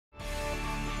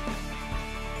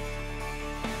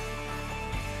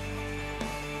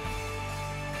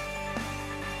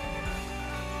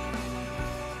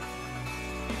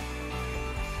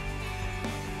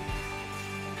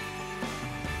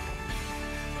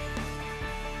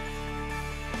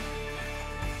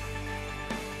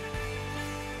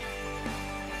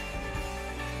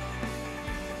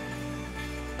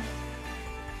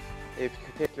If you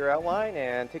could take your outline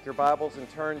and take your Bibles and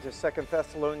turn to 2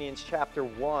 Thessalonians chapter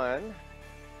 1.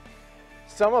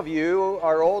 Some of you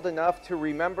are old enough to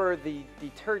remember the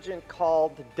detergent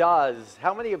called Does.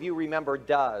 How many of you remember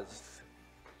Does?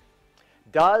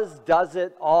 Does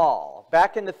it all.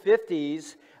 Back in the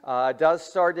 50s, Does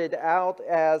started out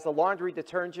as a laundry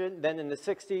detergent. Then in the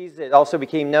 60s, it also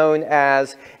became known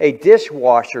as a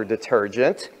dishwasher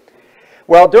detergent.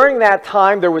 Well, during that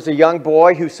time, there was a young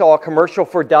boy who saw a commercial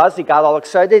for Does. He got all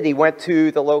excited. He went to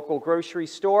the local grocery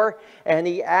store and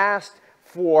he asked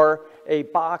for a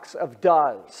box of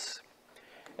Does.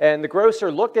 And the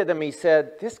grocer looked at him. He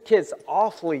said, "This kid's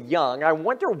awfully young. I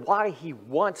wonder why he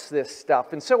wants this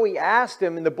stuff." And so he asked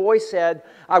him, and the boy said,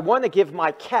 "I want to give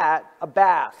my cat a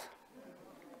bath."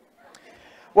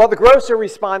 Well, the grocer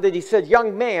responded. He said,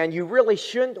 "Young man, you really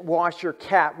shouldn't wash your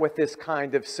cat with this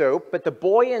kind of soap." But the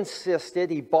boy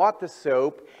insisted. He bought the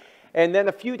soap. And then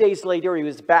a few days later, he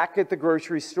was back at the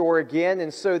grocery store again.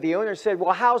 And so the owner said,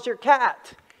 "Well, how's your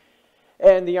cat?"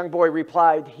 And the young boy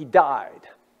replied, "He died."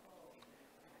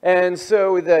 And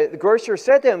so the grocer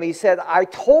said to him, he said, "I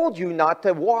told you not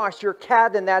to wash your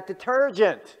cat in that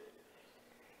detergent."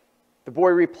 The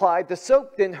boy replied, "The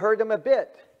soap didn't hurt him a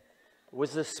bit. It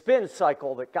was the spin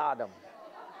cycle that got him."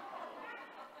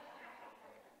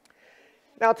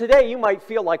 Now today you might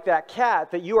feel like that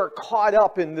cat, that you are caught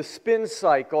up in the spin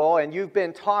cycle and you've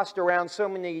been tossed around so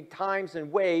many times and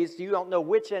ways you don't know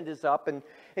which end is up, and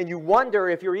you wonder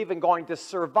if you're even going to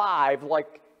survive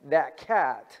like that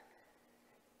cat.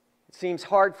 It seems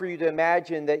hard for you to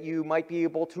imagine that you might be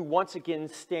able to once again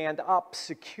stand up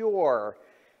secure,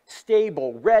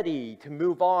 stable, ready to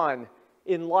move on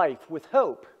in life with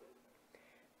hope.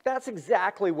 That's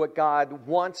exactly what God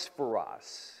wants for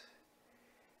us.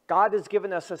 God has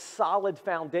given us a solid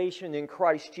foundation in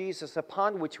Christ Jesus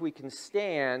upon which we can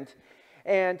stand,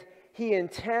 and He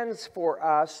intends for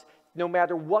us, no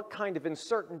matter what kind of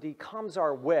uncertainty comes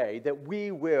our way, that we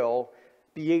will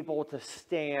be able to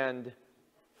stand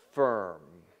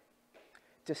firm.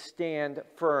 To stand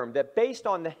firm. That based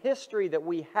on the history that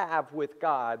we have with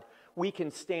God, we can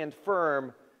stand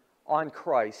firm on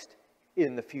Christ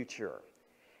in the future.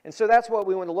 And so that's what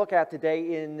we want to look at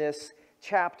today in this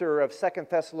chapter of 2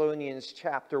 Thessalonians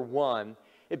chapter 1.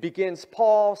 It begins,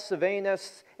 "Paul,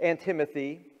 Silvanus, and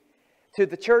Timothy, to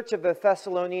the church of the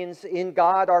Thessalonians in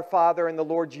God our Father and the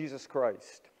Lord Jesus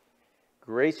Christ.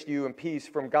 Grace to you and peace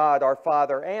from God our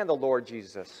Father and the Lord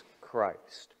Jesus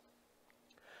Christ."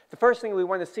 The first thing we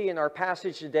want to see in our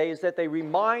passage today is that they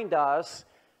remind us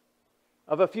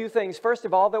of a few things. First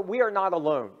of all, that we are not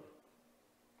alone.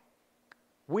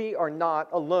 We are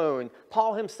not alone.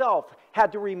 Paul himself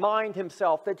had to remind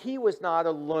himself that he was not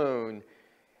alone.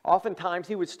 Oftentimes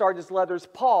he would start his letters,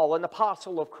 "Paul, an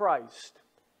apostle of Christ."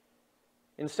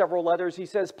 In several letters he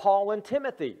says, "Paul and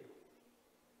Timothy."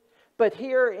 But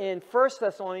here in 1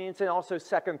 Thessalonians and also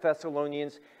 2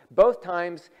 Thessalonians, both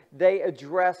times they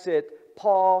address it,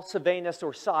 Paul, Silvanus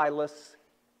or Silas,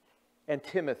 and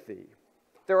Timothy.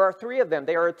 There are three of them.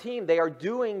 They are a team. They are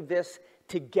doing this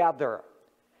together.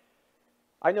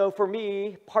 I know for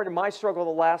me, part of my struggle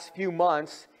the last few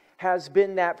months has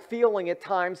been that feeling at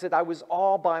times that I was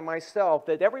all by myself,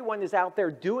 that everyone is out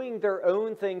there doing their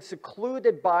own thing,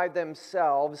 secluded by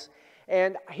themselves,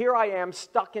 and here I am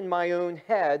stuck in my own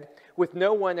head with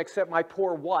no one except my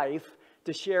poor wife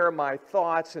to share my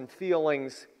thoughts and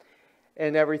feelings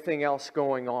and everything else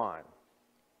going on.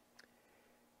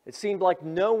 It seemed like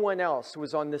no one else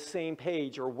was on the same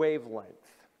page or wavelength.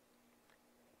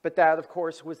 But that, of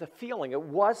course, was a feeling. It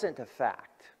wasn't a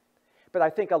fact. But I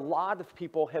think a lot of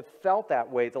people have felt that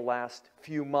way the last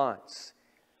few months.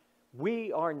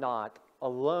 We are not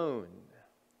alone,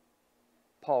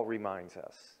 Paul reminds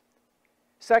us.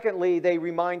 Secondly, they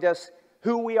remind us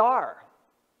who we are.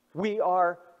 We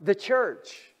are the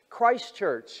church, Christ's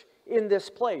church, in this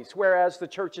place. Whereas the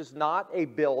church is not a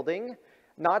building,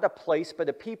 not a place, but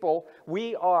a people.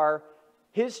 We are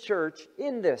His church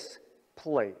in this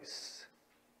place.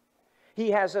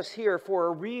 He has us here for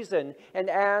a reason, and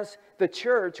as the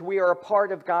church, we are a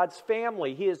part of God's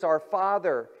family. He is our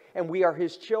Father, and we are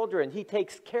His children. He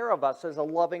takes care of us as a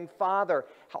loving Father,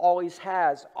 always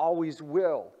has, always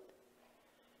will.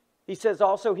 He says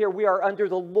also here, we are under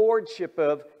the lordship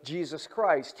of Jesus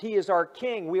Christ. He is our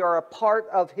King. We are a part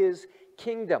of His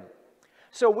kingdom.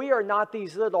 So we are not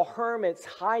these little hermits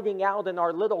hiding out in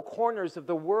our little corners of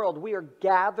the world. We are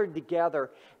gathered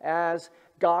together as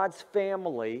God's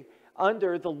family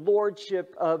under the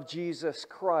lordship of Jesus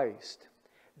Christ.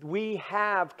 We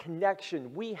have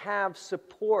connection. We have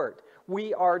support.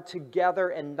 We are together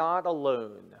and not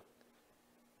alone.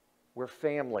 We're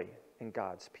family in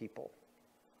God's people.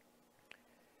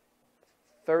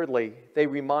 Thirdly, they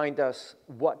remind us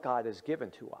what God has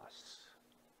given to us.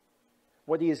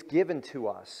 What he has given to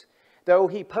us. Though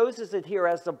he poses it here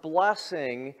as a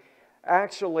blessing,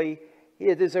 actually,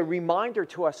 it is a reminder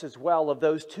to us as well of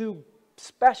those two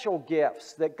special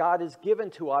gifts that God has given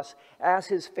to us as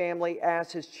his family,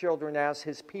 as his children, as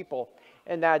his people,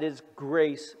 and that is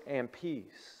grace and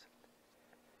peace.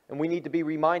 And we need to be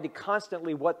reminded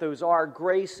constantly what those are.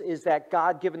 Grace is that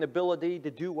God-given ability to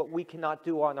do what we cannot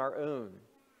do on our own.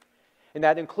 And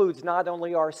that includes not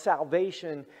only our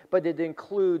salvation, but it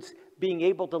includes being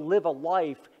able to live a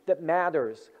life that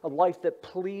matters, a life that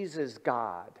pleases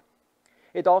God.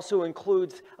 It also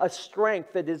includes a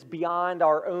strength that is beyond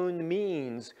our own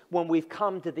means when we've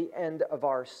come to the end of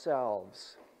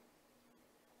ourselves.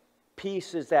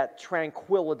 Peace is that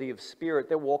tranquility of spirit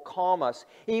that will calm us,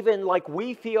 even like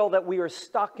we feel that we are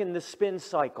stuck in the spin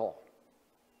cycle.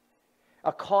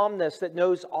 A calmness that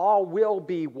knows all will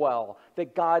be well,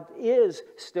 that God is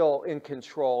still in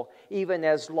control, even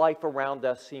as life around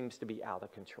us seems to be out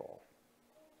of control.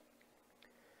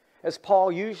 As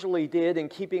Paul usually did, in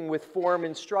keeping with form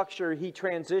and structure, he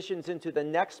transitions into the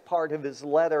next part of his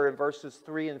letter in verses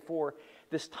 3 and 4,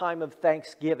 this time of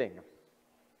thanksgiving.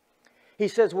 He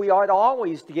says, we ought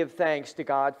always to give thanks to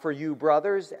God for you,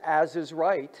 brothers, as is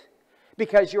right,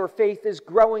 because your faith is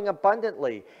growing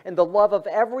abundantly, and the love of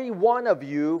every one of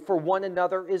you for one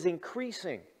another is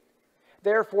increasing.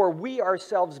 Therefore, we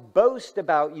ourselves boast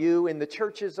about you in the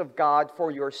churches of God for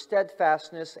your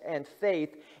steadfastness and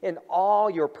faith in all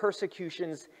your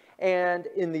persecutions and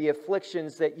in the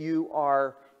afflictions that you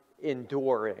are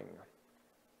enduring.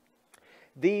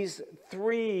 These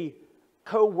three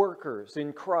co-workers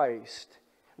in Christ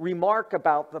remark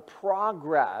about the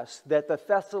progress that the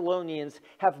Thessalonians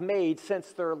have made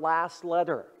since their last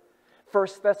letter. 1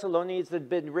 Thessalonians had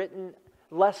been written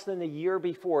less than a year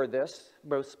before this,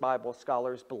 most Bible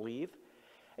scholars believe.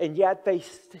 And yet they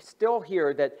still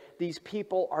hear that these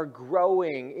people are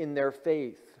growing in their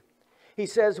faith. He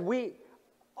says, we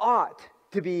ought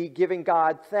to be giving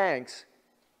God thanks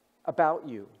about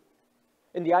you.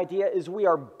 And the idea is we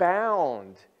are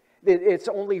bound. It's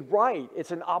only right.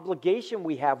 It's an obligation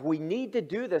we have. We need to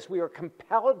do this. We are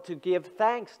compelled to give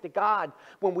thanks to God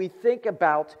when we think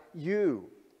about you.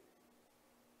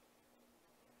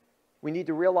 We need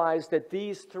to realize that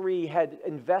these three had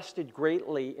invested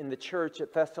greatly in the church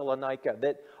at Thessalonica,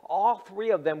 that all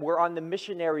three of them were on the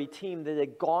missionary team that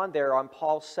had gone there on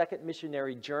Paul's second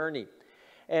missionary journey.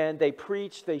 And they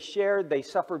preached, they shared, they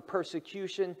suffered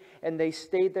persecution, and they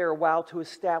stayed there a while to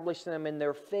establish them in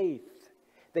their faith.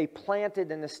 They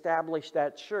planted and established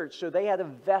that church, so they had a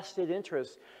vested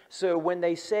interest. So when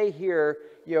they say here,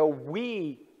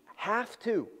 we have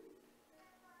to,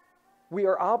 we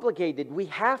are obligated, we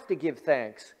have to give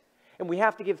thanks. And we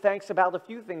have to give thanks about a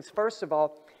few things. First of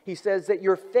all, he says that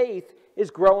your faith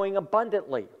is growing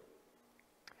abundantly.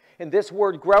 And this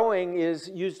word growing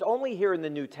is used only here in the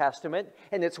New Testament,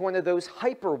 and it's one of those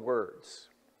hyper words.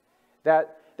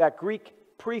 That Greek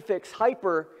prefix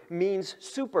hyper means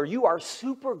super. You are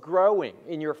super growing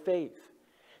in your faith.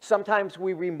 Sometimes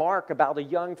we remark about a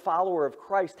young follower of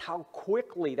Christ, how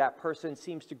quickly that person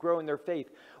seems to grow in their faith.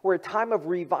 Or a time of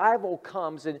revival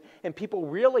comes and people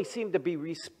really seem to be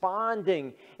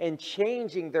responding and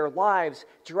changing their lives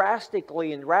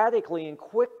drastically and radically and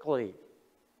quickly.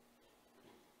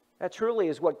 That truly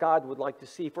is what God would like to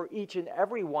see for each and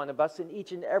every one of us in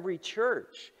each and every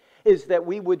church, is that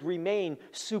we would remain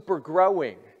super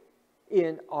growing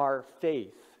in our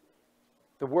faith.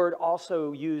 The word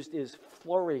also used is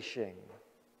flourishing.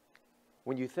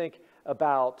 When you think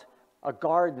about a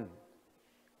garden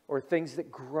or things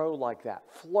that grow like that,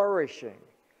 flourishing,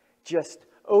 just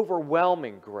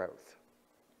overwhelming growth.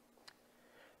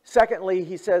 Secondly,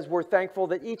 he says, we're thankful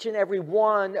that each and every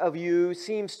one of you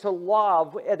seems to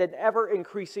love at an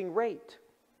ever-increasing rate.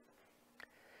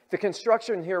 The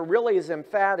construction here really is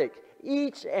emphatic.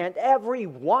 Each and every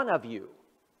one of you,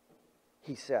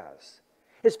 he says,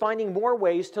 is finding more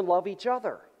ways to love each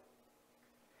other.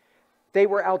 They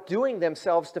were outdoing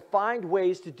themselves to find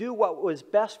ways to do what was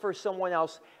best for someone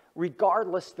else,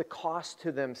 regardless the cost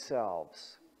to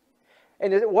themselves.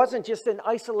 And it wasn't just an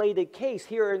isolated case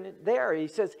here and there. He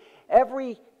says,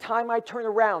 every time I turn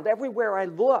around, everywhere I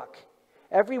look,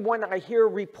 everyone I hear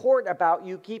report about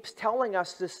you keeps telling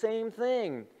us the same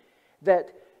thing,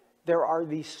 that there are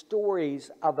these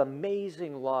stories of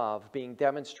amazing love being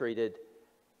demonstrated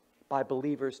by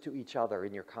believers to each other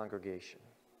in your congregation.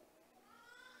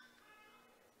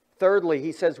 Thirdly,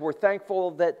 he says, we're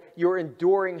thankful that your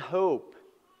enduring hope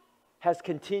has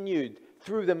continued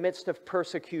through the midst of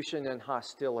persecution and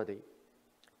hostility.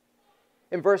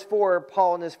 In verse 4,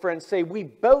 Paul and his friends say, we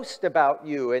boast about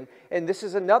you. And this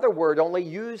is another word only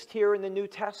used here in the New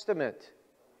Testament.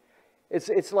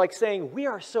 It's like saying, we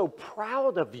are so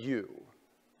proud of you.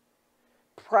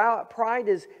 Pride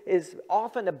is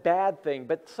often a bad thing,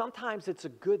 but sometimes it's a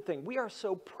good thing. We are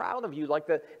so proud of you, like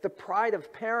the pride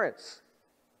of parents.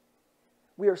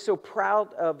 We are so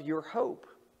proud of your hope.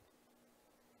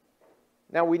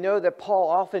 Now, we know that Paul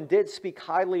often did speak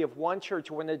highly of one church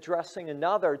when addressing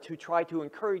another to try to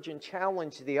encourage and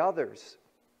challenge the others.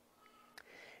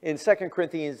 In 2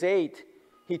 Corinthians 8,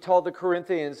 he told the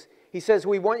Corinthians, he says,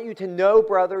 we want you to know,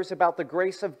 brothers, about the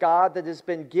grace of God that has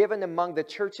been given among the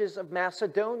churches of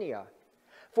Macedonia.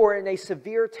 For in a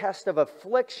severe test of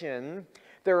affliction,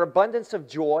 their abundance of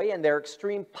joy and their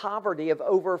extreme poverty have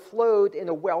overflowed in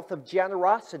a wealth of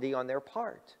generosity on their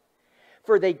part.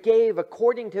 For they gave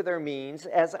according to their means,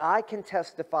 as I can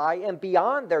testify, and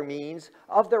beyond their means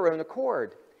of their own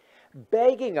accord,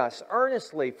 begging us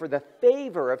earnestly for the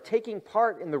favor of taking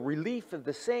part in the relief of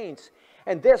the saints,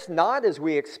 and this not as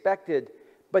we expected,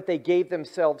 but they gave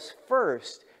themselves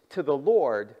first to the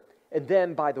Lord, and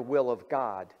then by the will of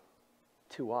God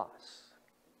to us.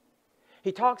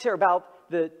 He talks here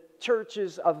about the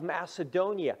churches of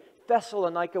Macedonia.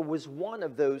 Thessalonica was one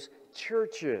of those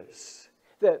churches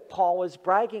that Paul is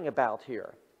bragging about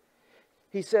here.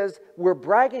 He says, we're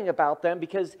bragging about them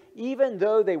because even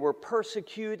though they were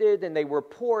persecuted and they were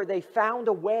poor, they found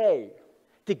a way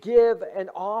to give an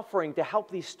offering to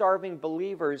help these starving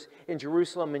believers in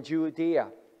Jerusalem and Judea.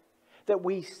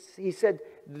 He said,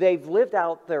 they've lived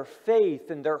out their faith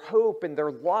and their hope and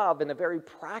their love in a very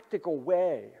practical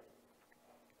way.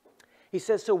 He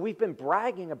says, so we've been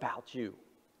bragging about you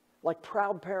like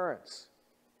proud parents.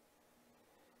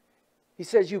 He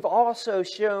says, you've also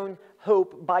shown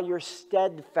hope by your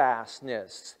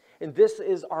steadfastness. And this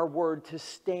is our word, to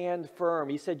stand firm.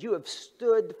 He said, you have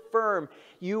stood firm.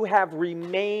 You have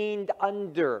remained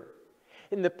under.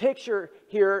 And the picture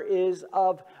here is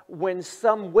of when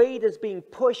some weight is being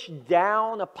pushed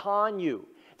down upon you,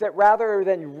 that rather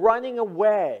than running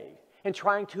away and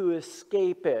trying to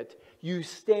escape it, you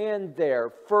stand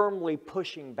there firmly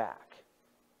pushing back.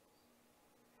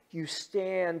 You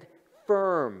stand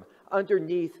firm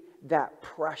underneath that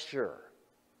pressure.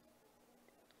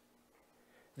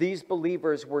 These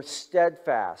believers were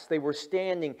steadfast. They were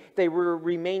standing. They were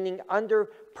remaining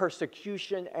under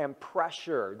persecution and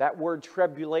pressure. That word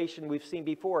tribulation we've seen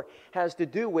before has to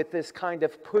do with this kind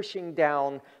of pushing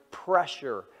down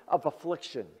pressure of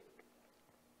affliction.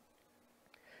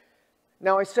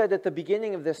 Now, I said at the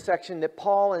beginning of this section that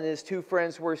Paul and his two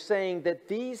friends were saying that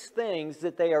these things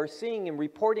that they are seeing and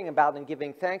reporting about and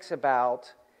giving thanks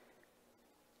about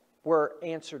were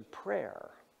answered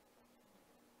prayer.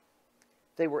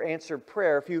 They were answered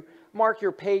prayer. If you mark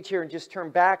your page here and just turn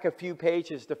back a few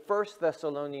pages to 1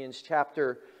 Thessalonians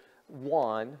chapter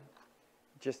 1,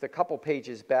 just a couple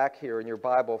pages back here in your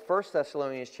Bible, 1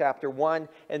 Thessalonians chapter 1,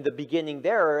 and the beginning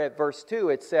there at verse 2,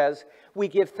 it says, we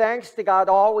give thanks to God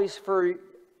always for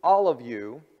all of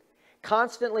you,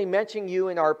 constantly mentioning you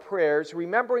in our prayers,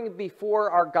 remembering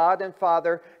before our God and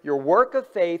Father your work of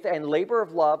faith and labor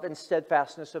of love and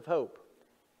steadfastness of hope.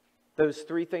 Those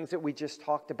three things that we just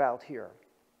talked about here.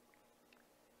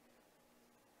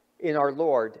 In our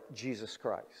Lord Jesus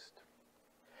Christ.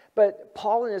 But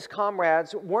Paul and his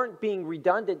comrades weren't being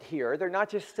redundant here. They're not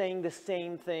just saying the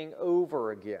same thing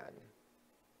over again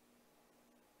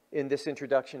in this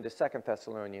introduction to 2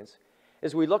 Thessalonians.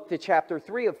 As we look to chapter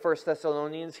 3 of 1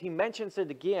 Thessalonians, he mentions it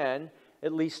again,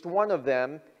 at least one of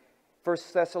them. 1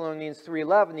 Thessalonians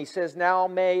 3:11, he says, now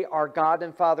may our God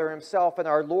and Father himself and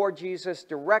our Lord Jesus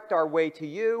direct our way to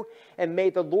you, and may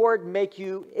the Lord make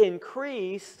you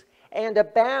increase and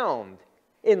abound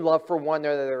in love for one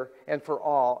another and for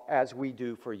all, as we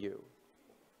do for you.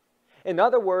 In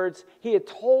other words, he had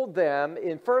told them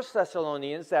in 1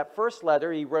 Thessalonians, that first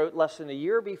letter he wrote less than a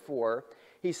year before,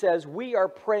 he says, we are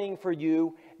praying for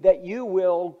you that you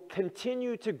will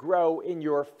continue to grow in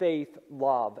your faith,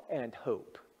 love, and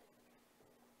hope.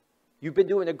 You've been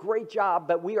doing a great job,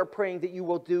 but we are praying that you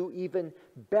will do even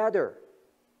better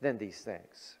than these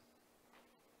things.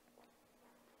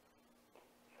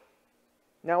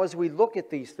 Now, as we look at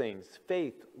these things,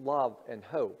 faith, love, and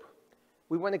hope,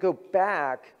 we want to go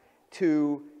back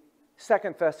to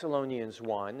 2 Thessalonians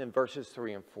 1 and verses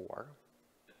 3 and 4.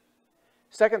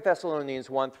 2 Thessalonians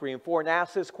 1, 3, and 4, and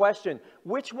ask this question,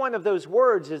 which one of those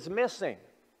words is missing?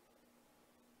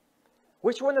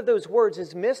 Which one of those words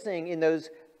is missing in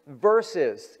those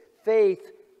verses?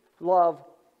 Faith, love,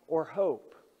 or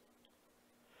hope?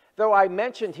 Though I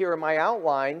mentioned here in my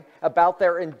outline about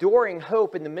their enduring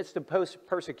hope in the midst of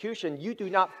persecution, you do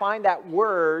not find that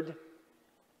word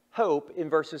hope in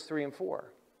verses 3 and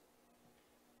 4.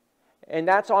 And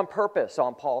that's on purpose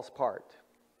on Paul's part.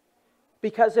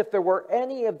 Because if there were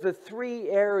any of the three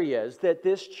areas that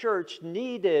this church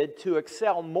needed to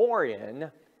excel more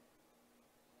in,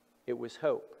 it was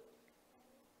hope.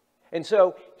 And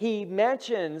so he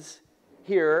mentions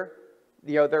here,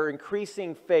 their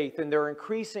increasing faith and their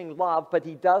increasing love, but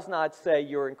he does not say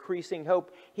your increasing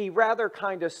hope. He rather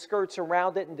kind of skirts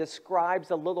around it and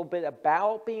describes a little bit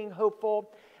about being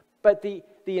hopeful. But the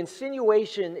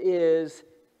insinuation is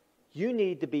you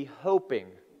need to be hoping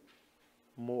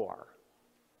more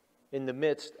in the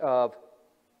midst of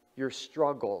your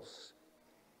struggles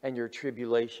and your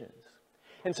tribulations.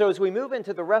 And so as we move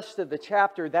into the rest of the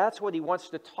chapter, that's what he wants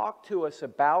to talk to us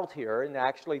about here. And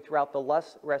actually throughout the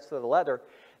rest of the letter,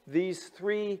 these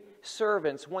three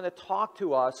servants want to talk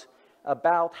to us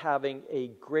about having a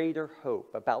greater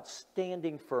hope, about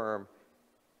standing firm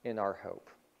in our hope.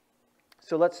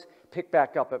 So let's pick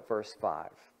back up at verse 5.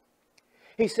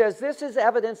 He says, "This is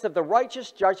evidence of the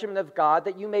righteous judgment of God,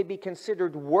 that you may be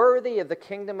considered worthy of the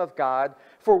kingdom of God,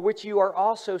 for which you are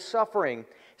also suffering.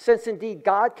 Since indeed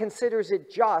God considers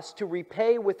it just to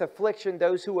repay with affliction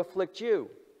those who afflict you,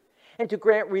 and to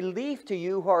grant relief to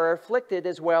you who are afflicted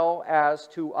as well as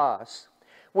to us.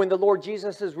 When the Lord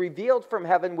Jesus is revealed from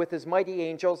heaven with his mighty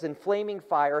angels in flaming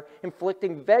fire,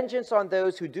 inflicting vengeance on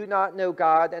those who do not know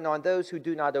God and on those who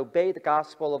do not obey the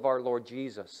gospel of our Lord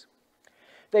Jesus.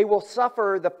 They will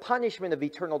suffer the punishment of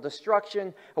eternal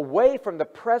destruction away from the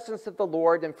presence of the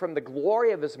Lord and from the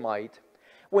glory of his might,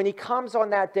 when he comes on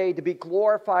that day to be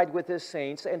glorified with his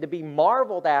saints and to be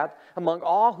marveled at among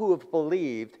all who have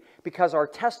believed, because our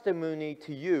testimony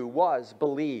to you was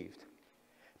believed.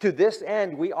 To this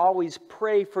end, we always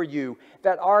pray for you,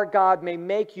 that our God may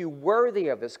make you worthy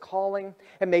of his calling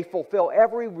and may fulfill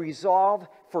every resolve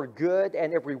for good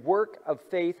and every work of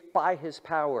faith by his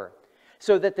power,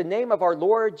 so that the name of our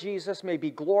Lord Jesus may be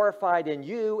glorified in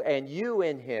you and you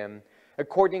in him,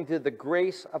 according to the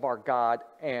grace of our God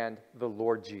and the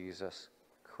Lord Jesus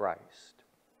Christ."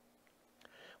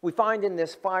 We find in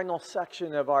this final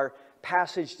section of our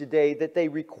passage today that they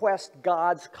request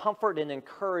God's comfort and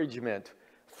encouragement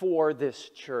for this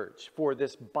church, for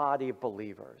this body of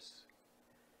believers.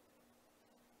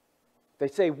 They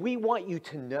say, we want you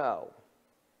to know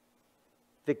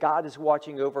that God is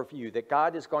watching over you, that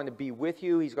God is going to be with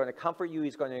you, he's going to comfort you,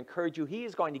 he's going to encourage you, he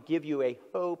is going to give you a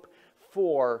hope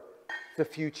for the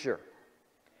future.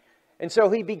 And so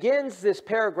he begins this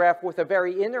paragraph with a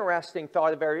very interesting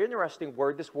thought, a very interesting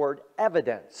word, this word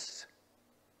evidence.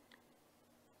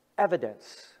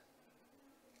 Evidence.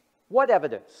 What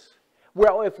evidence?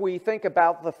 Well, if we think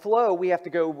about the flow, we have to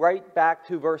go right back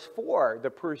to verse 4, the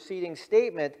preceding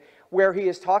statement, where he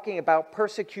is talking about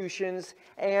persecutions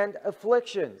and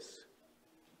afflictions.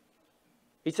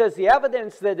 He says the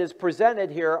evidence that is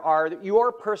presented here are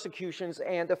your persecutions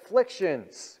and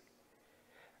afflictions.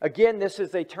 Again, this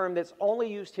is a term that's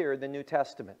only used here in the New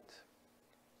Testament.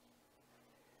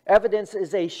 Evidence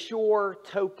is a sure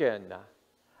token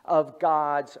of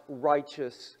God's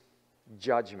righteous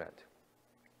judgment.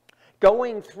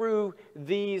 Going through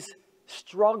these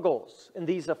struggles and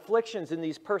these afflictions and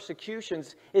these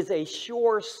persecutions is a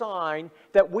sure sign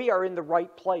that we are in the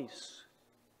right place,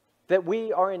 that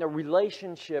we are in a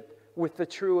relationship with the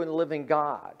true and living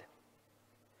God.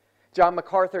 John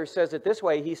MacArthur says it this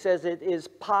way. He says it is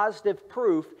positive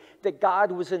proof that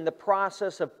God was in the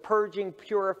process of purging,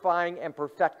 purifying, and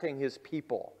perfecting his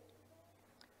people.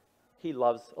 He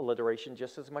loves alliteration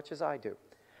just as much as I do.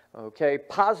 Okay,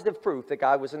 positive proof that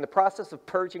God was in the process of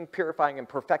purging, purifying, and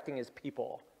perfecting his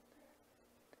people.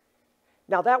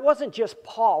 Now, that wasn't just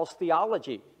Paul's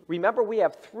theology. Remember, we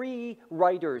have three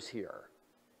writers here,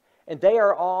 and they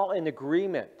are all in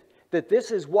agreement that this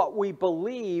is what we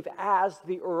believe as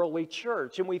the early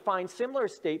church. And we find similar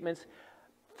statements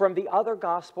from the other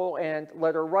gospel and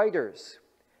letter writers.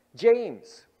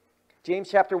 James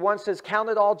chapter 1 says, "Count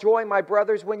it all joy, my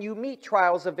brothers, when you meet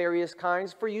trials of various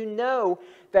kinds, for you know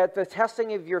that the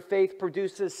testing of your faith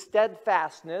produces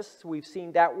steadfastness." We've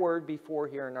seen that word before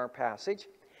here in our passage.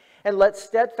 "And let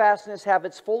steadfastness have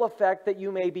its full effect, that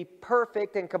you may be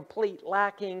perfect and complete,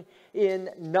 lacking in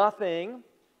nothing."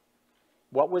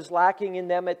 What was lacking in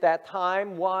them at that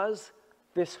time was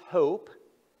this hope,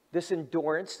 this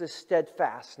endurance, this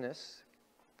steadfastness.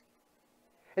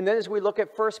 And then as we look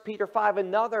at 1 Peter 5,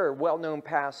 another well-known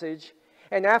passage,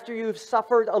 "And after you've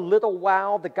suffered a little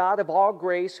while, the God of all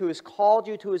grace, who has called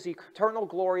you to his eternal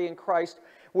glory in Christ,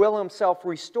 will himself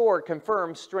restore,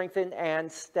 confirm, strengthen, and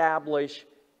establish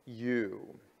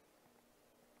you.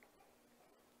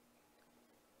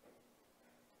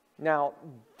 Now,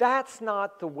 that's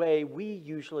not the way we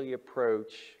usually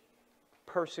approach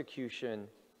persecution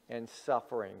and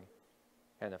suffering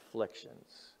and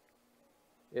afflictions,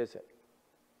 is it?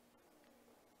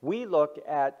 We look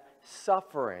at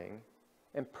suffering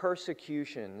and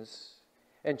persecutions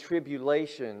and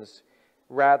tribulations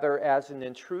rather as an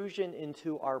intrusion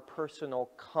into our personal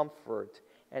comfort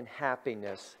and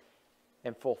happiness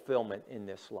and fulfillment in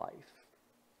this life.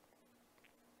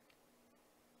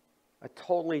 A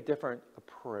totally different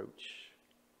approach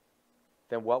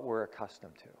than what we're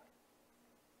accustomed to.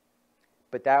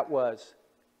 But that was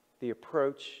the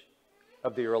approach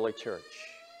of the early church.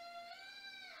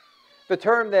 The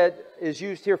term that is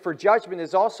used here for judgment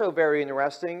is also very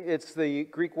interesting. It's the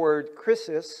Greek word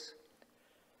krisis,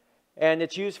 and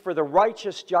it's used for the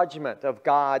righteous judgment of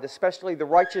God, especially the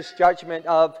righteous judgment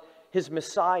of His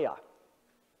Messiah.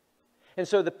 And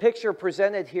so the picture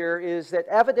presented here is that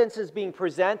evidence is being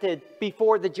presented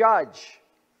before the judge,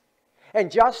 and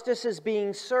justice is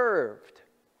being served.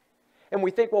 And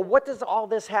we think, well, what does all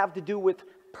this have to do with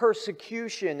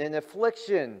persecution and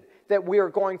affliction that we are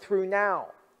going through now?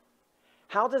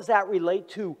 How does that relate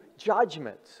to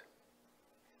judgment?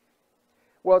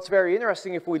 Well, it's very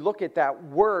interesting if we look at that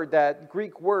word, that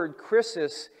Greek word,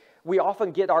 krisis. We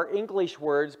often get our English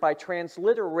words by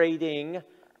transliterating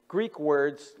Greek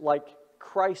words like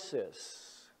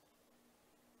crisis.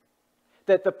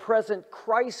 That the present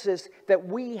crisis that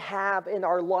we have in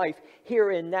our life here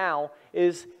and now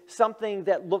is something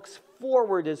that looks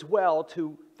forward as well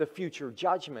to the future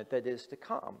judgment that is to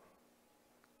come.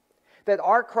 That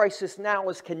our crisis now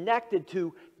is connected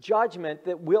to judgment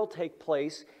that will take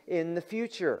place in the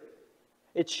future.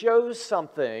 It shows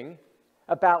something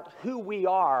about who we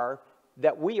are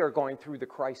that we are going through the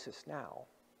crisis now.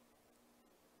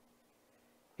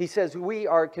 He says we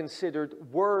are considered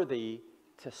worthy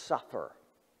to suffer.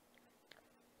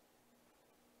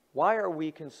 Why are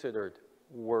we considered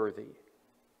worthy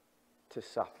to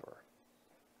suffer?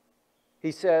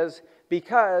 He says,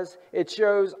 because it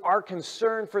shows our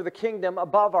concern for the kingdom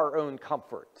above our own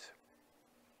comfort.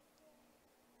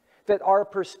 That our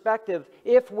perspective,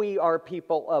 if we are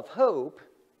people of hope,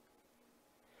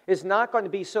 is not going to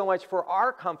be so much for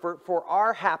our comfort, for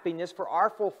our happiness, for our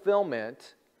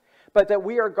fulfillment, but that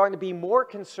we are going to be more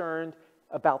concerned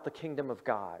about the kingdom of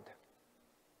God.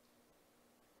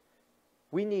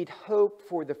 We need hope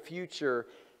for the future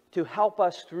to help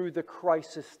us through the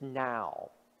crisis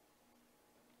now,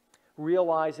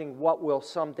 realizing what will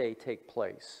someday take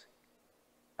place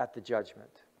at the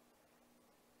judgment.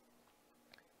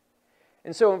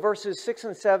 And so in verses 6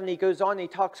 and 7, he goes on and he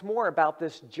talks more about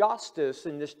this justice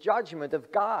and this judgment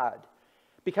of God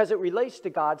because it relates to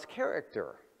God's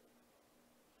character.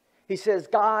 He says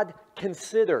God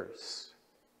considers.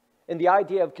 And the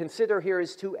idea of consider here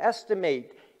is to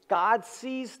estimate. God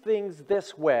sees things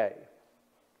this way.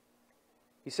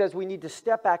 He says we need to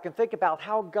step back and think about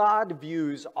how God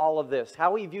views all of this,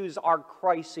 how He views our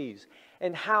crises,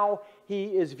 and how He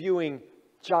is viewing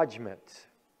judgment.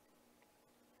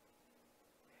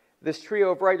 This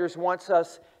trio of writers wants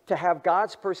us to have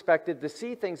God's perspective, to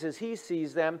see things as He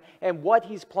sees them, and what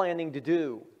He's planning to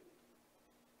do.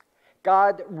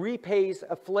 God repays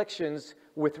afflictions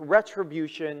with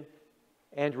retribution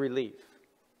and relief.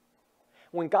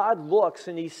 When God looks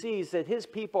and He sees that His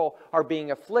people are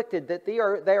being afflicted, that they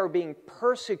are being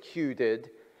persecuted,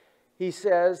 He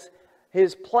says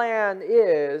His plan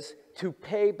is to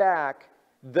pay back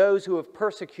those who have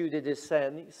persecuted His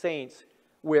saints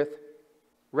with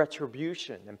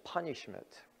retribution and punishment.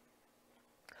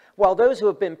 While those who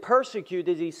have been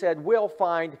persecuted, He said, will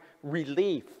find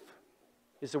relief,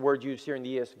 is the word used here in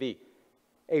the ESV.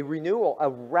 A renewal, a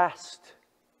rest,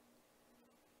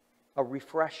 a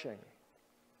refreshing.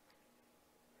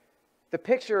 The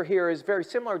picture here is very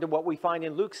similar to what we find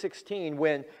in Luke 16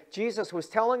 when Jesus was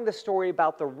telling the story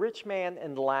about the rich man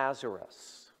and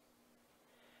Lazarus.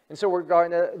 And so we're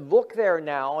going to look there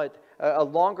now at a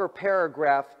longer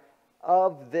paragraph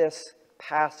of this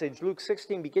passage. Luke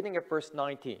 16, beginning at verse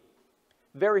 19.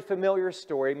 Very familiar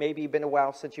story. Maybe it's been a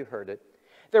while since you heard it.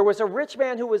 There was a rich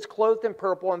man who was clothed in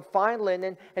purple and fine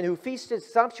linen and who feasted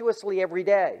sumptuously every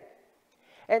day.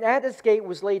 And at his gate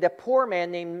was laid a poor man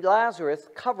named Lazarus,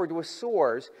 covered with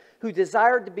sores, who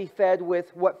desired to be fed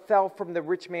with what fell from the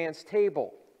rich man's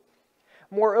table.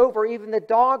 Moreover, even the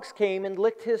dogs came and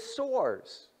licked his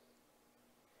sores.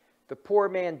 The poor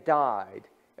man died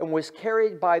and was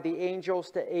carried by the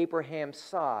angels to Abraham's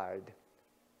side.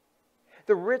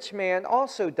 the rich man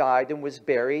also died and was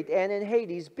buried, and in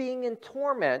Hades, being in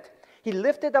torment, he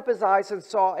lifted up his eyes and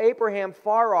saw Abraham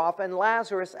far off and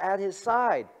Lazarus at his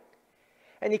side.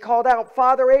 And he called out,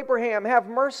 Father Abraham, have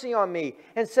mercy on me,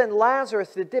 and send Lazarus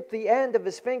to dip the end of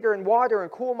his finger in water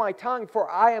and cool my tongue, for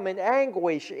I am in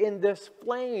anguish in this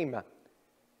flame.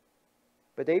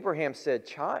 But Abraham said,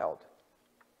 Child,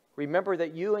 remember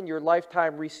that you in your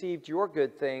lifetime received your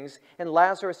good things, and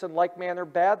Lazarus in like manner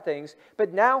bad things,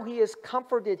 but now he is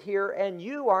comforted here, and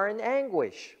you are in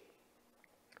anguish.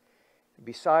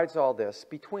 Besides all this,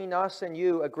 between us and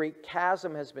you a great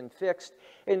chasm has been fixed,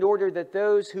 in order that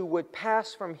those who would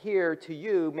pass from here to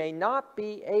you may not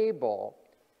be able,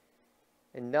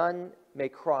 and none may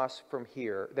cross from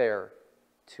there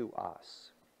to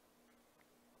us.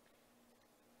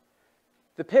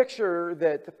 The picture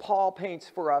that Paul paints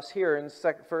for us here in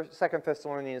 2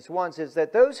 Thessalonians 1 is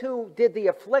that those who did the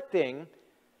afflicting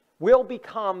will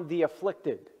become the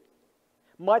afflicted,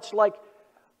 much like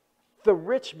the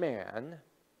rich man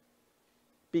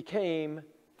became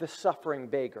the suffering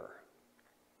beggar.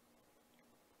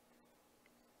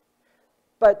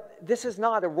 But this is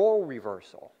not a role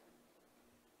reversal.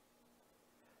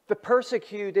 The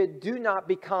persecuted do not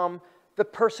become the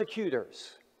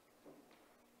persecutors.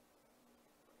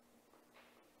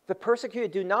 The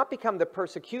persecuted do not become the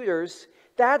persecutors.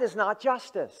 That is not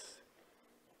justice.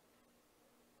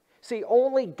 See,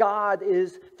 only God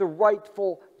is the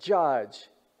rightful judge.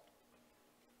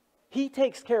 He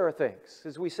takes care of things,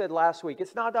 as we said last week.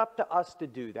 It's not up to us to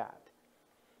do that.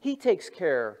 He takes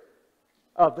care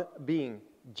of being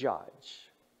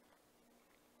judge.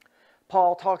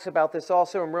 Paul talks about this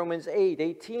also in Romans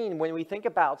 8:18 when we think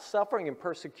about suffering and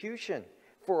persecution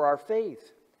for our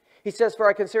faith. He says, For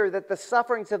I consider that the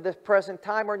sufferings of this present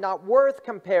time are not worth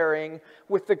comparing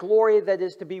with the glory that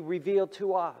is to be revealed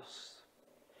to us.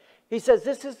 He says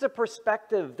this is the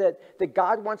perspective that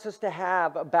God wants us to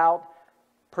have about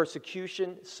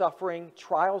persecution, suffering,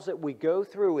 trials that we go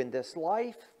through in this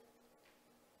life.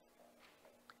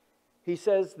 He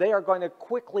says they are going to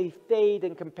quickly fade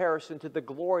in comparison to the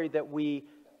glory that we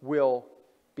will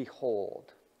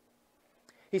behold.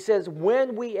 He says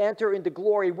when we enter into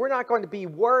glory, we're not going to be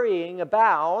worrying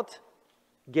about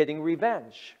getting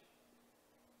revenge.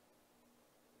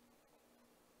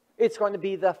 It's going to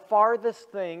be the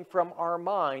farthest thing from our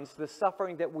minds, the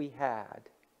suffering that we had.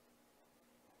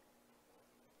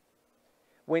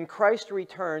 When Christ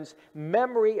returns,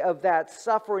 memory of that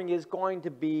suffering is going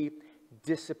to be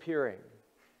disappearing.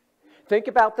 Think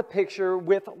about the picture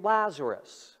with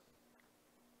Lazarus.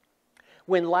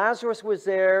 When Lazarus was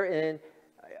there in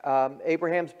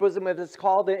Abraham's bosom, as it's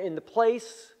called, in the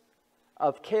place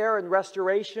of care and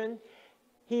restoration,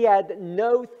 he had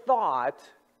no thought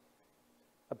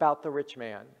about the rich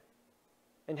man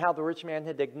and how the rich man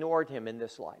had ignored him in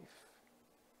this life.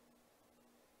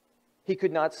 He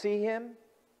could not see him.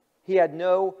 He had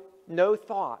no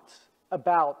thoughts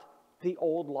about the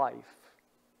old life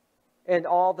and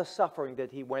all the suffering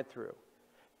that he went through.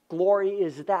 Glory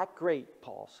is that great,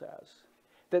 Paul says,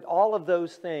 that all of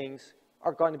those things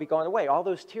are going to be gone away. All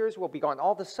those tears will be gone.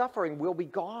 All the suffering will be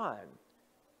gone.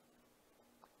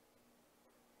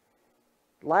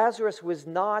 Lazarus was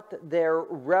not there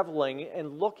reveling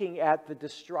and looking at the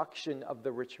destruction of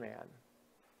the rich man.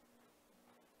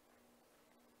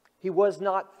 He was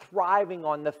not thriving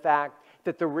on the fact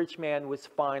that the rich man was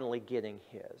finally getting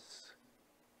his.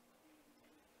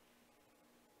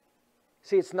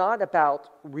 See, it's not about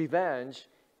revenge.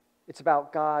 It's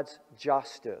about God's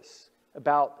justice,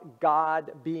 about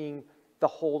God being the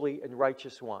holy and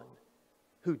righteous one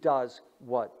who does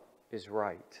what is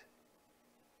right.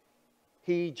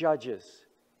 He judges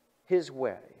his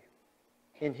way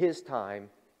in his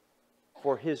time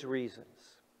for his reasons.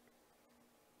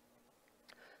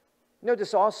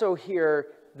 Notice also here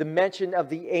the mention of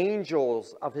the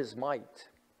angels of his might.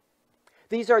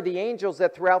 These are the angels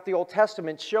that throughout the Old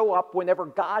Testament show up whenever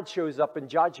God shows up in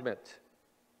judgment.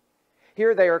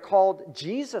 Here they are called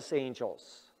Jesus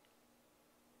angels.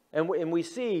 And we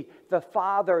see the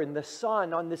Father and the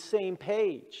Son on the same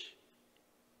page.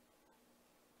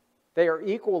 They are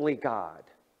equally God.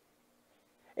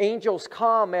 Angels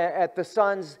come at the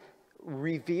Son's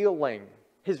revealing,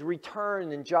 his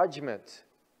return and judgment.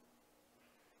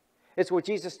 It's what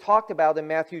Jesus talked about in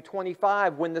Matthew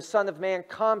 25. When the Son of Man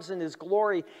comes in his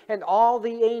glory and all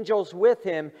the angels with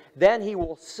him, then he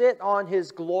will sit on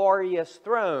his glorious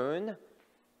throne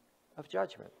of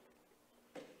judgment.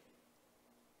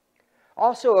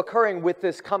 Also occurring with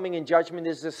this coming in judgment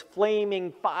is this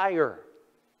flaming fire.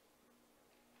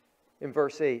 In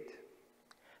verse 8.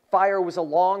 Fire was a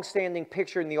long-standing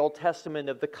picture in the Old Testament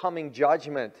of the coming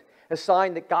judgment a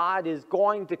sign that God is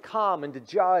going to come and to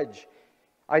judge.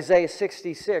 Isaiah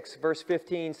 66, verse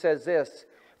 15 says this,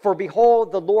 "For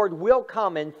behold, the Lord will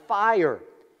come in fire,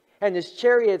 and his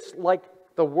chariots like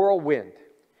the whirlwind,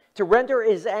 to render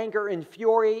his anger in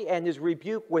fury and his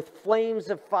rebuke with flames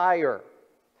of fire.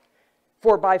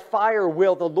 For by fire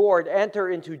will the Lord enter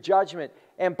into judgment,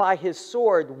 and by his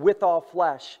sword with all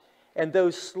flesh, and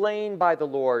those slain by the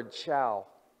Lord shall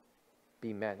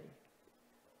be many."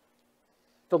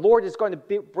 The Lord is going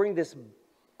to bring this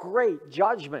great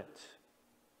judgment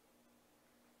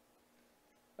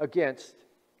against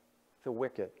the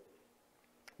wicked.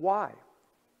 Why?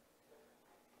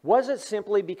 Was it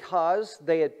simply because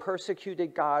they had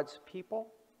persecuted God's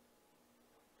people?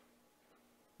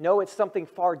 No, it's something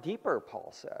far deeper,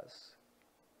 Paul says.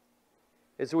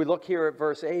 As we look here at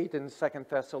verse 8 in 2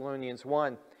 Thessalonians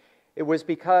 1, it was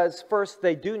because, first,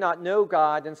 they do not know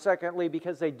God, and secondly,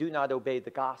 because they do not obey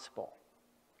the gospel.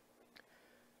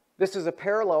 This is a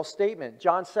parallel statement.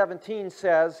 John 17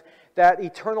 says that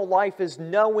eternal life is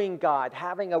knowing God,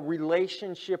 having a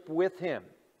relationship with him.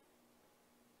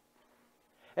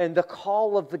 And the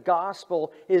call of the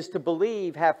gospel is to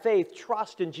believe, have faith,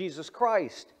 trust in Jesus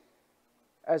Christ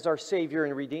as our Savior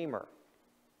and Redeemer.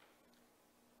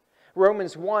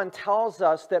 Romans 1 tells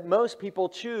us that most people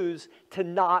choose to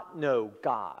not know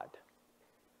God.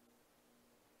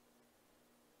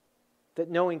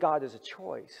 That knowing God is a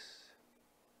choice.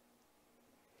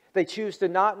 They choose to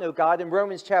not know God. And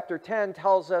Romans chapter 10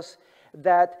 tells us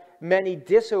that many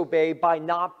disobey by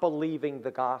not believing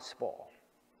the gospel,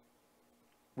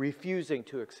 refusing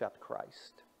to accept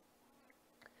Christ.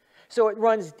 So it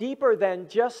runs deeper than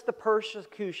just the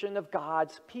persecution of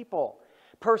God's people.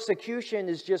 Persecution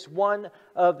is just one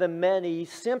of the many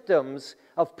symptoms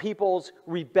of people's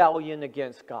rebellion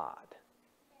against God.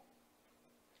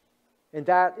 And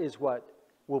that is what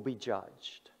will be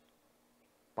judged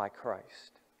by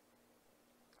Christ.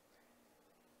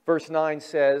 Verse 9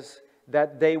 says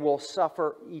that they will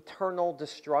suffer eternal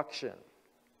destruction.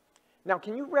 Now,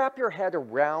 can you wrap your head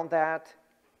around that?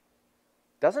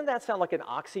 Doesn't that sound like an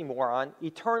oxymoron?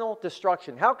 Eternal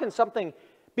destruction. How can something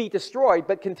be destroyed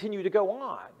but continue to go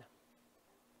on?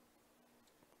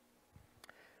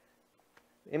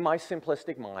 In my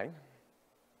simplistic mind,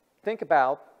 think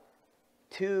about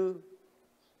two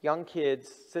young kids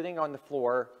sitting on the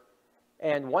floor,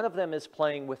 and one of them is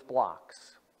playing with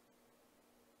blocks.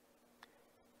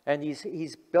 And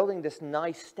he's building this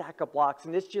nice stack of blocks,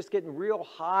 and it's just getting real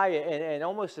high and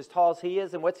almost as tall as he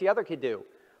is. And what's the other kid do?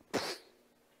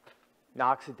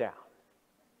 Knocks it down.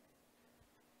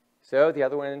 So the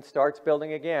other one starts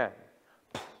building again.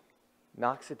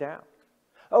 Knocks it down.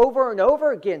 Over and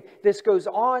over again, this goes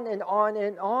on and on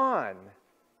and on.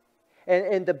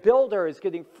 And the builder is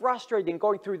getting frustrated and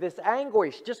going through this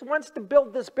anguish. Just wants to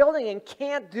build this building and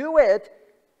can't do it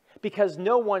because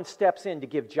no one steps in to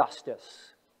give justice.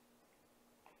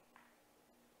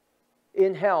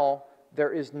 In hell,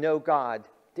 there is no God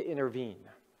to intervene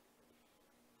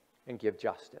and give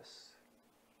justice.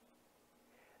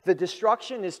 The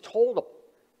destruction is total.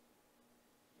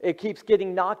 It keeps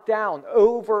getting knocked down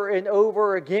over and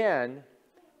over again,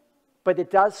 but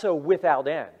it does so without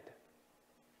end.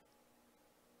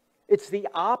 It's the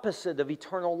opposite of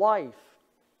eternal life.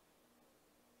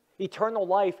 Eternal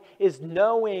life is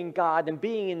knowing God and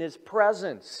being in his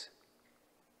presence.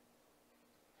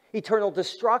 Eternal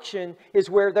destruction is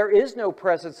where there is no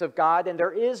presence of God and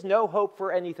there is no hope for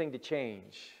anything to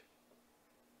change.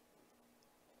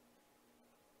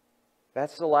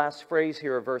 That's the last phrase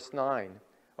here of verse 9.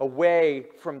 Away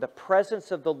from the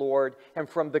presence of the Lord and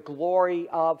from the glory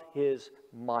of his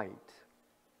might.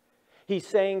 He's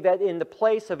saying that in the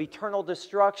place of eternal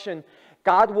destruction,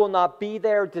 God will not be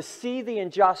there to see the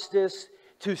injustice,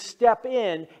 to step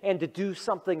in and to do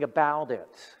something about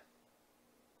it.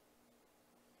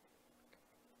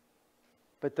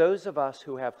 But those of us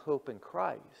who have hope in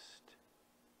Christ,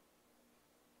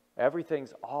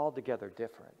 everything's altogether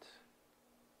different.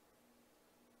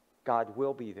 God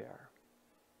will be there.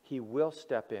 He will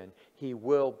step in. He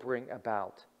will bring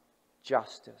about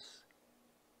justice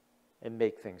and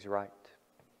make things right.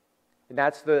 And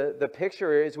that's the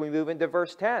picture as we move into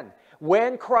verse 10.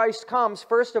 When Christ comes,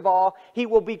 first of all, he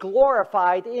will be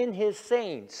glorified in his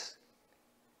saints.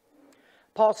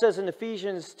 Paul says in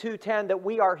Ephesians 2:10 that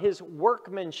we are his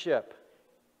workmanship.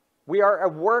 We are a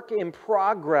work in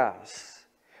progress.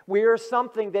 We are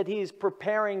something that he's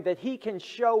preparing that he can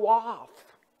show off.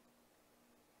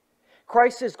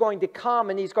 Christ is going to come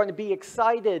and he's going to be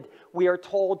excited, we are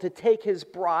told, to take his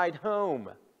bride home.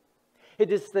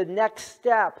 It is the next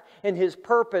step in his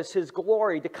purpose, his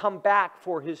glory, to come back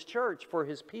for his church, for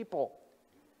his people.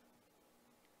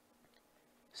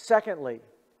 Secondly,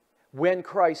 when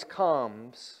Christ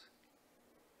comes,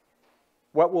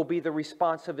 what will be the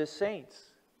response of his saints?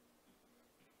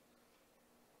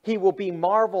 He will be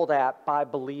marveled at by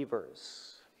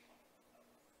believers.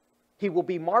 He will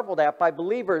be marveled at by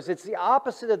believers. It's the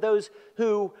opposite of those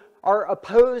who are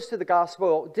opposed to the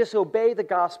gospel, disobey the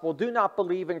gospel, do not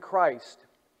believe in Christ.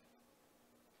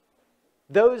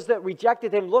 Those that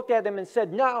rejected him looked at him and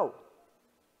said, no.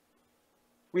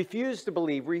 Refused to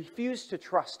believe, refused to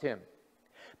trust him.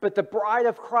 But the bride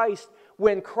of Christ,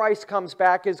 when Christ comes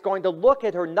back, is going to look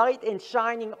at her knight in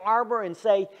shining armor and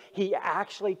say, he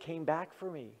actually came back for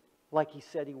me, like he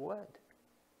said he would.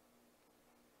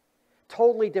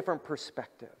 Totally different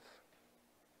perspective.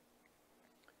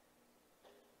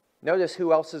 Notice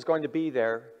who else is going to be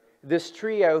there. This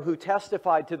trio who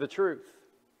testified to the truth.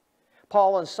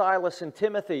 Paul and Silas and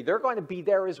Timothy, they're going to be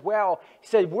there as well. He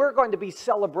said, we're going to be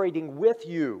celebrating with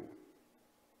you.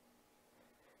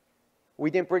 We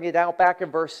didn't bring it out back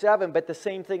in verse 7, but the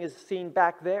same thing is seen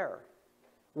back there,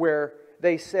 where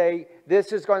they say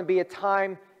this is going to be a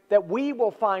time that we will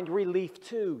find relief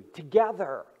too,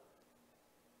 together.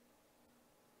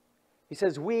 He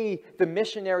says, we, the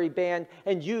missionary band,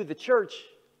 and you, the church,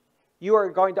 you are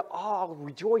going to all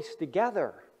rejoice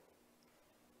together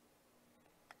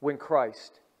when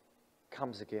Christ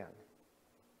comes again.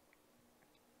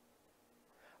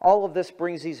 All of this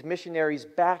brings these missionaries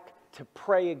back to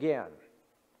pray again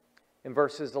in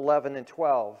verses 11 and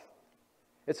 12.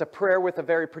 It's a prayer with a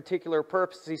very particular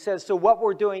purpose. He says, so what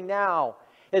we're doing now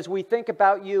as we think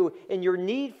about you and your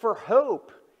need for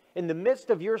hope in the midst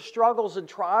of your struggles and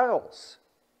trials.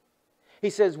 He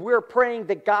says, we're praying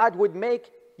that God would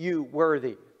make you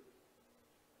worthy.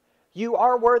 You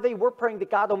are worthy. We're praying that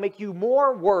God will make you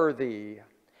more worthy.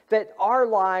 That our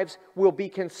lives will be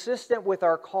consistent with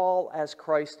our call as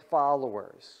Christ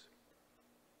followers.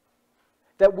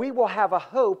 That we will have a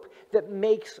hope that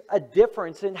makes a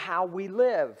difference in how we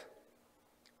live.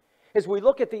 As we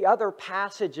look at the other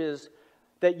passages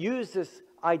that use this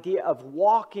idea of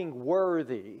walking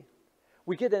worthy,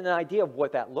 we get an idea of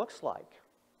what that looks like.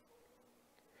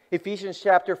 Ephesians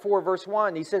chapter 4, verse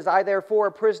 1, he says, I therefore,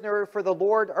 a prisoner for the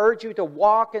Lord, urge you to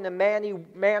walk in a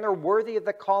manner worthy of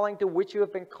the calling to which you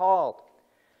have been called,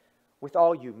 with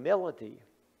all humility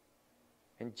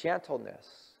and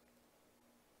gentleness,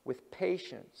 with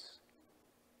patience,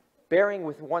 bearing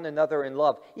with one another in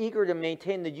love, eager to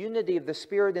maintain the unity of the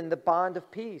Spirit in the bond of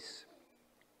peace.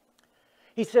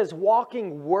 He says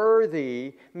walking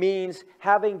worthy means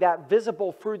having that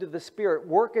visible fruit of the Spirit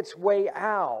work its way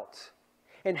out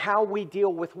in how we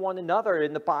deal with one another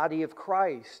in the body of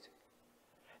Christ.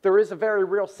 There is a very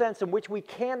real sense in which we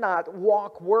cannot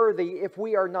walk worthy if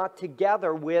we are not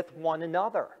together with one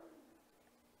another.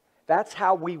 That's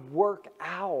how we work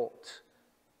out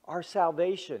our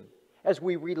salvation as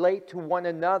we relate to one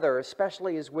another,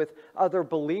 especially as with other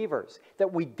believers,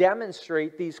 that we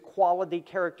demonstrate these quality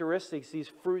characteristics, these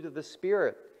fruit of the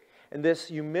Spirit, and this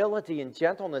humility and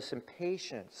gentleness and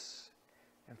patience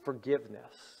and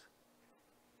forgiveness.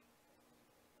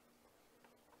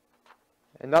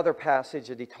 Another passage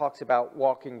that he talks about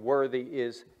walking worthy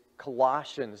is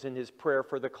Colossians, in his prayer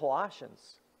for the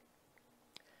Colossians.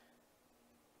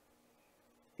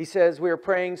 He says, we are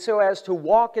praying so as to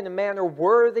walk in a manner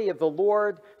worthy of the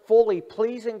Lord, fully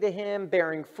pleasing to him,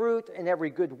 bearing fruit in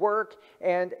every good work,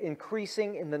 and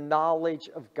increasing in the knowledge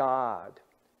of God,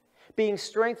 being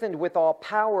strengthened with all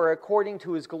power according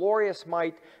to his glorious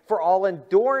might, for all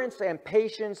endurance and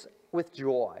patience with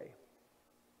joy,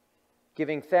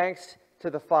 giving thanks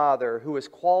to the Father who has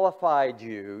qualified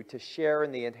you to share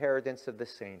in the inheritance of the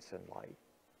saints in light.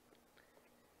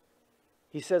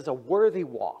 He says a worthy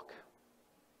walk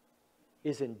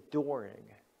is enduring,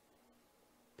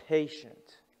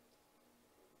 patient,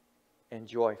 and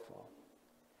joyful.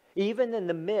 Even in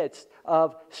the midst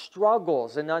of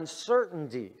struggles and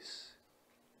uncertainties.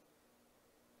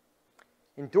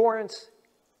 Endurance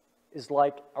is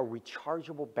like a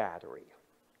rechargeable battery.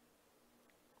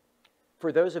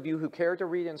 For those of you who care to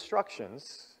read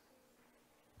instructions,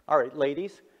 all right,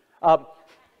 ladies,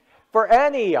 for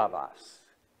any of us,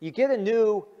 you get a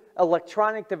new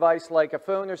electronic device like a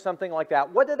phone or something like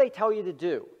that. What do they tell you to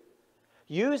do?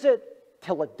 Use it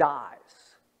till it dies.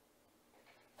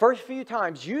 First few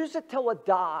times, use it till it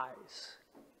dies.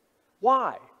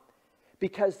 Why?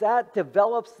 Because that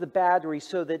develops the battery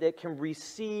so that it can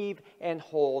receive and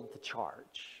hold the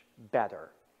charge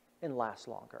better and last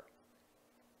longer.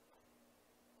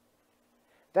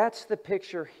 That's the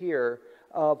picture here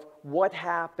of what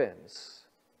happens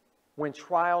when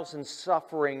trials and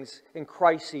sufferings and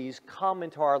crises come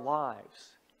into our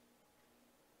lives.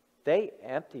 They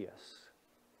empty us.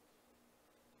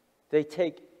 They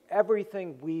take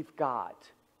everything we've got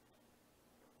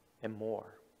and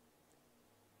more.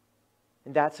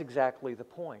 And that's exactly the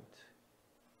point.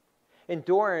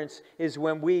 Endurance is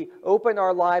when we open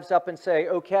our lives up and say,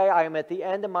 okay, I am at the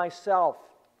end of myself.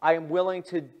 I am willing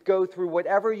to go through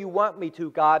whatever you want me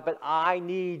to, God, but I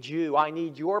need you. I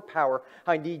need your power.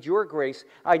 I need your grace.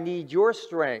 I need your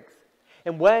strength.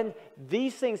 And when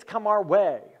these things come our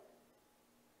way,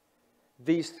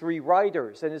 these three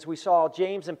writers, and as we saw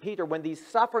James and Peter, when these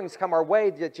sufferings come our way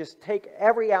that just take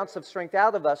every ounce of strength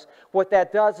out of us, what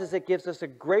that does is it gives us a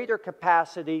greater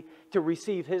capacity to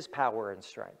receive His power and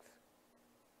strength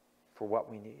for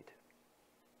what we need.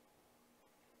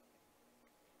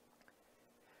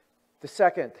 The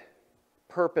second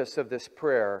purpose of this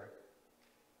prayer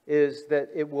is that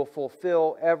it will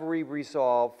fulfill every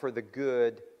resolve for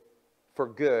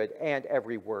good and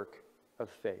every work of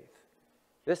faith.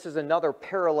 This is another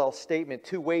parallel statement,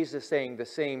 two ways of saying the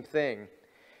same thing.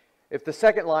 If the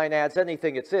second line adds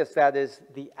anything, it's this, that is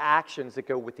the actions that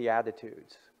go with the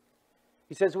attitudes.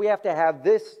 He says we have to have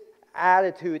this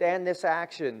attitude and this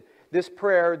action, this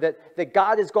prayer that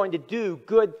God is going to do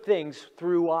good things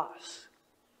through us.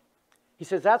 He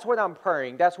says that's what I'm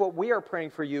praying, that's what we are praying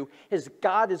for you, is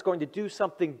God is going to do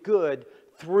something good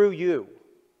through you.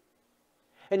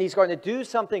 And He's going to do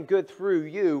something good through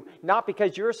you, not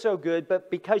because you're so good,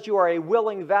 but because you are a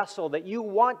willing vessel, that you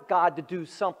want God to do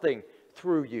something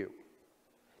through you.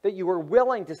 That you are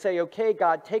willing to say, okay,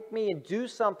 God, take me and do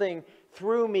something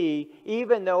through me,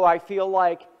 even though I feel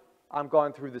like I'm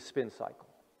going through the spin cycle.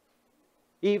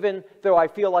 Even though I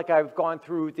feel like I've gone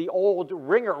through the old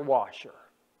wringer washer.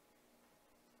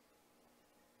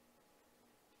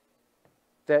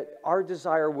 That our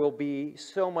desire will be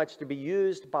so much to be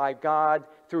used by God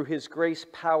through His grace,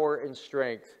 power, and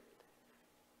strength,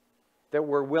 that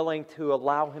we're willing to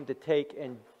allow Him to take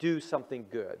and do something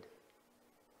good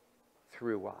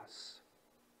through us.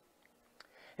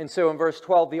 And so in verse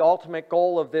 12, the ultimate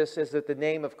goal of this is that the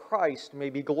name of Christ may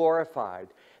be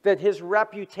glorified, that His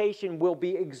reputation will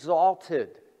be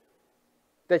exalted,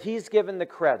 that He's given the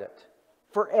credit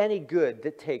for any good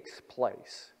that takes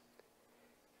place,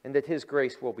 and that His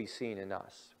grace will be seen in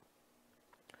us.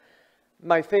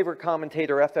 My favorite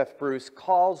commentator, F.F. Bruce,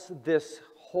 calls this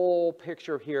whole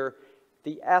picture here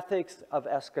the ethics of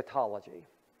eschatology.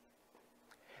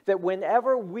 That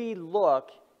whenever we look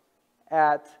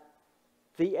at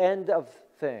the end of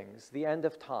things, the end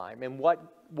of time, and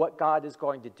what God is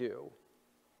going to do,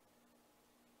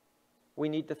 we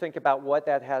need to think about what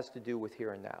that has to do with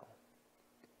here and now.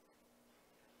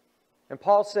 And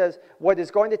Paul says what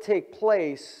is going to take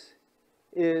place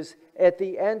is at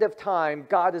the end of time,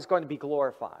 God is going to be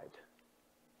glorified.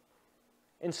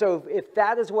 And so if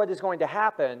that is what is going to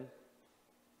happen,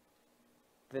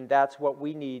 then that's what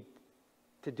we need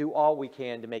to do all we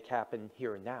can to make happen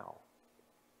here and now.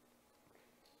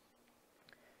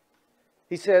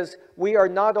 He says we are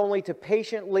not only to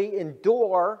patiently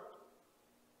endure.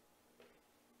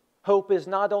 Hope is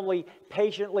not only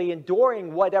patiently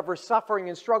enduring whatever suffering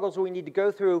and struggles we need to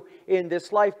go through in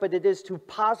this life, but it is to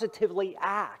positively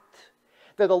act.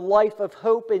 That a life of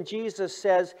hope in Jesus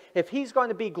says, if He's going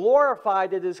to be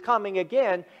glorified at His coming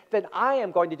again, then I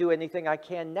am going to do anything I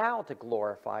can now to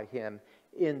glorify Him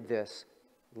in this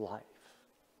life.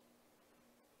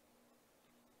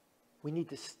 We need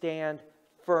to stand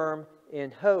firm in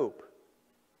hope.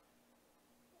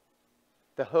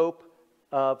 The hope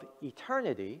of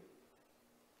eternity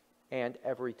and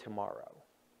every tomorrow.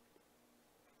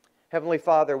 Heavenly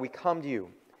Father, we come to You.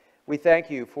 We thank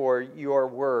You for Your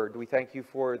Word. We thank You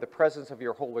for the presence of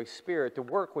Your Holy Spirit to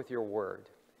work with Your Word.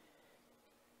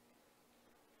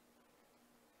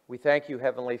 We thank You,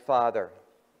 Heavenly Father,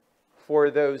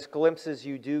 for those glimpses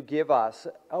You do give us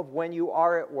of when You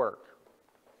are at work.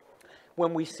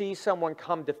 When we see someone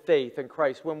come to faith in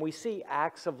Christ, when we see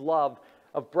acts of love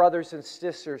of brothers and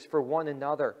sisters for one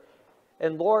another.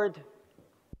 And Lord,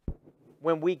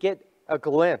 when we get a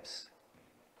glimpse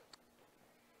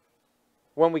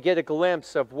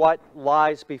of what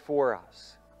lies before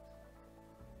us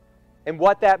and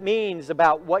what that means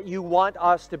about what You want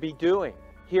us to be doing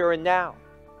here and now.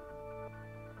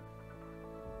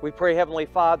 We pray, Heavenly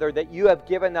Father, that You have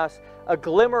given us a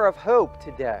glimmer of hope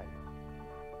today.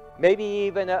 Maybe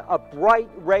even a bright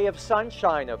ray of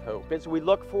sunshine of hope as we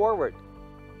look forward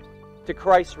to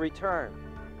Christ's return,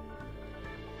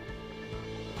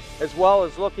 as well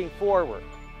as looking forward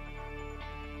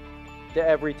to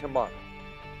every tomorrow.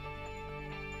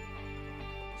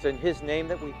 It's in His name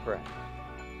that we pray.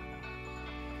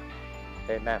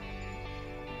 Amen.